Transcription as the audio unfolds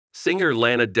Singer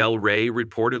Lana Del Rey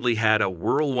reportedly had a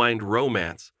whirlwind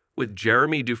romance with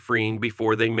Jeremy Dufrene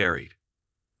before they married.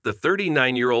 The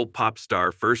 39-year-old pop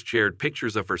star first shared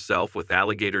pictures of herself with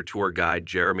alligator tour guide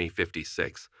Jeremy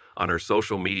 56 on her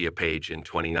social media page in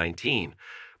 2019,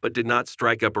 but did not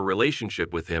strike up a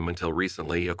relationship with him until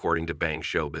recently, according to Bang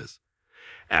Showbiz.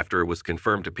 After it was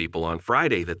confirmed to People on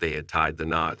Friday that they had tied the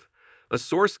knot, a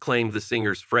source claimed the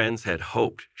singer's friends had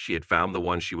hoped she had found the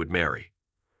one she would marry.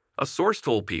 A source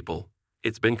told People,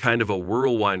 "It's been kind of a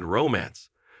whirlwind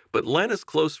romance, but Lana's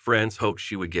close friends hoped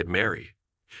she would get married.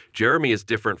 Jeremy is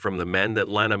different from the men that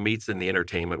Lana meets in the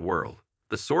entertainment world."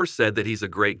 The source said that he's a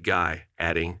great guy,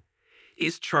 adding,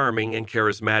 "He's charming and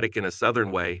charismatic in a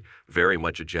southern way, very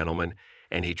much a gentleman,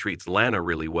 and he treats Lana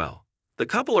really well." The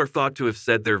couple are thought to have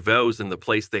said their vows in the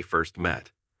place they first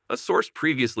met. A source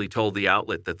previously told the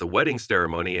outlet that the wedding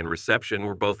ceremony and reception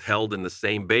were both held in the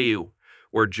same bayou,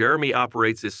 where Jeremy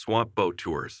operates his swamp boat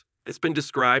tours. It's been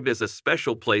described as a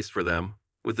special place for them,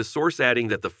 with the source adding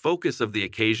that the focus of the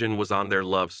occasion was on their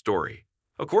love story.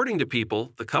 According to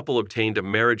People, the couple obtained a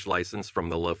marriage license from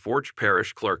the LaForge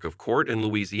Parish Clerk of Court in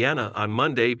Louisiana on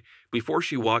Monday before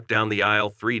she walked down the aisle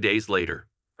 3 days later.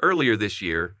 Earlier this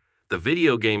year, the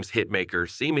video game's hitmaker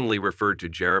seemingly referred to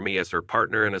Jeremy as her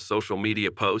partner in a social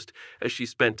media post as she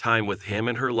spent time with him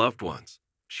and her loved ones.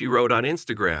 She wrote on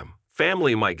Instagram,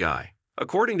 "Family, my guy."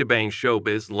 According to Bang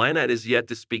Showbiz, Lana is yet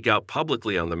to speak out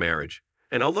publicly on the marriage,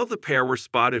 and although the pair were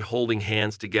spotted holding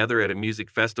hands together at a music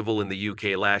festival in the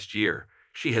UK last year,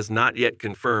 she has not yet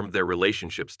confirmed their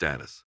relationship status.